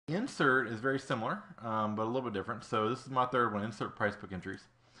insert is very similar, but a little bit different. So this is my third one, insert price book entries.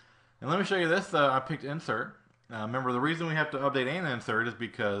 And let me show you this. I picked insert. Remember, the reason we have to update and insert is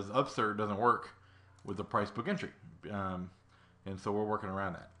because upsert doesn't work with the price book entry. And so we're working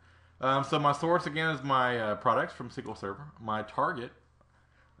around that. So my source, again, is my products from SQL Server. My target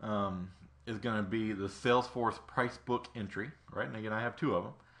is going to be the Salesforce price book entry, right? And again, I have two of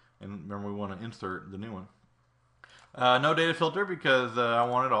them. And remember, we want to insert the new one. No data filter because I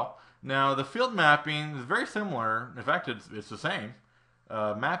want it all. Now, the field mapping is very similar. In fact, it's the same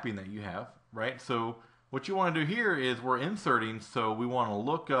mapping that you have, right? So what you want to do here is we're inserting, so we want to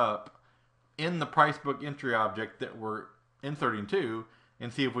look up in the price book entry object that we're inserting to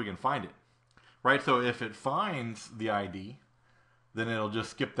and see if we can find it, right? So if it finds the ID, then it'll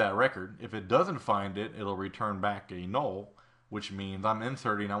just skip that record. If it doesn't find it, it'll return back a null, which means I'm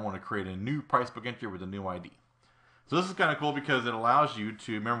inserting, I want to create a new price book entry with a new ID. So this is kind of cool because it allows you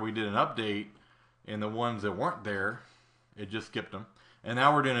to, remember we did an update and the ones that weren't there, it just skipped them. And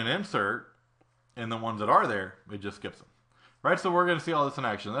now we're doing an insert and the ones that are there, it just skips them. Right, so we're going to see all this in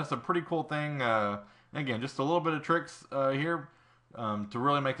action. That's a pretty cool thing. Again, just a little bit of tricks here to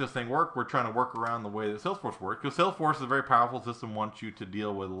really make this thing work. We're trying to work around the way that Salesforce works, because Salesforce is a very powerful system, wants you to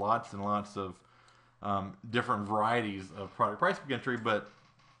deal with lots and lots of different varieties of product price book entry, but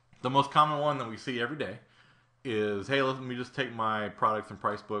the most common one that we see every day is, hey, let me just take my products and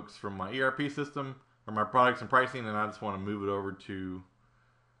price books from my ERP system, or my products and pricing, and I just want to move it over to,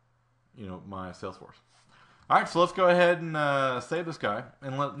 my Salesforce. All right, so let's go ahead and save this guy,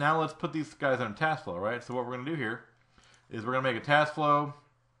 and now let's put these guys in a task flow, right? So what we're going to do here is we're going to make a task flow,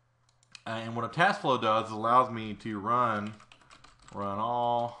 and what a task flow does is allows me to run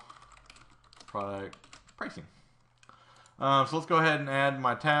all product pricing. So let's go ahead and add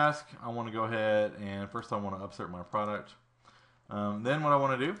my task. I want to go ahead and first I want to upsert my product. Then what I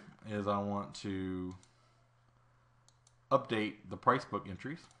want to do is I want to update the price book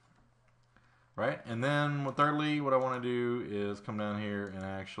entries. Right? And then thirdly, what I want to do is come down here and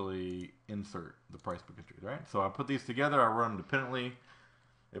actually insert the price book entries, right? So I put these together, I run them dependently.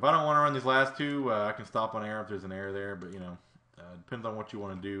 If I don't want to run these last two, I can stop on error if there's an error there, but depends on what you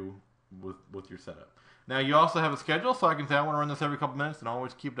want to do with your setup. Now you also have a schedule, so I can say I want to run this every couple minutes and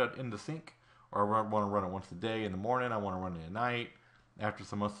always keep that in the sync, or I want to run it once a day in the morning, I want to run it at night, after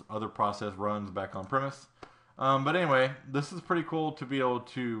some other process runs back on premise. But anyway, this is pretty cool to be able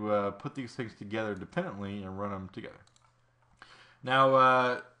to put these things together dependently and run them together.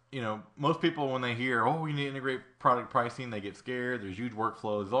 Now, most people when they hear, oh, we need to integrate product pricing, they get scared. There's huge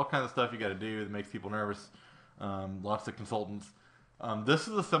workflows. There's all kinds of stuff you got to do that makes people nervous. Lots of consultants. This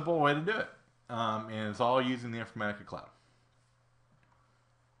is a simple way to do it, and it's all using the Informatica Cloud.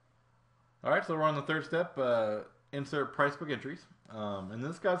 All right, so we're on the third step, insert price book entries, and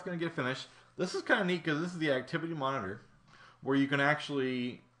this guy's going to get finished. This is kind of neat because this is the activity monitor where you can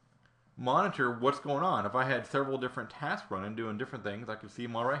actually monitor what's going on. If I had several different tasks running, doing different things, I can see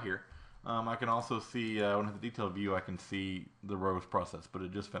them all right here. I can also see, when I have the detailed view, I can see the rows process, but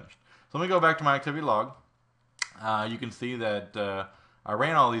it just finished. So let me go back to my activity log. You can see that I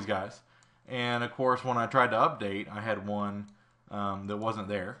ran all these guys. And of course, when I tried to update, I had one that wasn't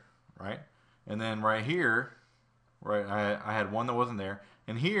there, right? And then right here, right, I had one that wasn't there.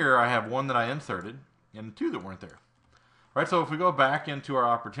 And here I have one that I inserted and two that weren't there. Right, so if we go back into our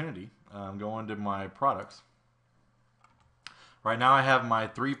opportunity, go into my products. Right now I have my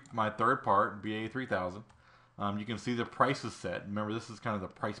third part, BA 3000. You can see the price is set. Remember, this is kind of the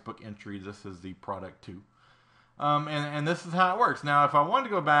price book entry. This is the product 2. And this is how it works. Now, if I wanted to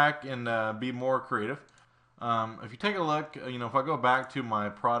go back and be more creative, if you take a look, if I go back to my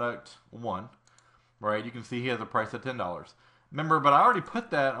product 1, right, you can see he has a price at $10. Remember, but I already put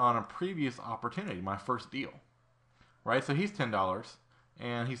that on a previous opportunity, my first deal, right? So he's $10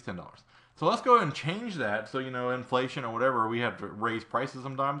 and he's $10. So let's go ahead and change that. So, inflation or whatever, we have to raise prices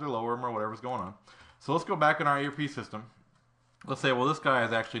sometimes or lower them or whatever's going on. So let's go back in our ERP system. Let's say, well, this guy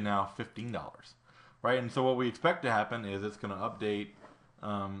is actually now $15, right? And so what we expect to happen is it's going to update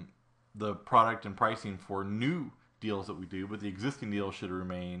the product and pricing for new deals that we do, but the existing deal should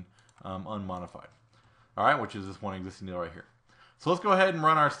remain unmodified. All right, which is this one existing deal right here. So let's go ahead and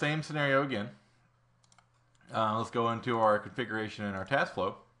run our same scenario again. Let's go into our configuration and our task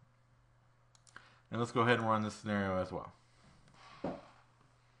flow. And let's go ahead and run this scenario as well.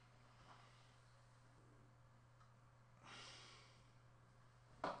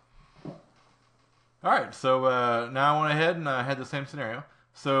 All right, so now I went ahead and I had the same scenario.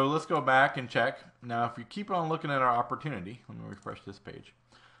 So let's go back and check. Now, if you keep on looking at our opportunity, let me refresh this page.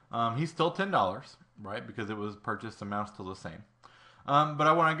 He's still $10, right? Because it was purchased amounts still the same. But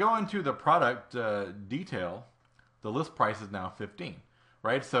I want to go into the product detail. The list price is now 15,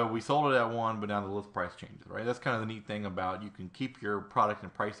 right? So we sold it at 1, but now the list price changes, right? That's kind of the neat thing about you can keep your product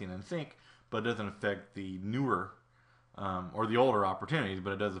and pricing in sync, but it doesn't affect the newer or the older opportunities,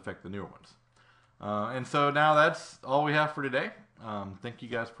 but it does affect the newer ones. And so now that's all we have for today. Thank you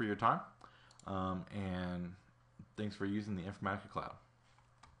guys for your time, and thanks for using the Informatica Cloud.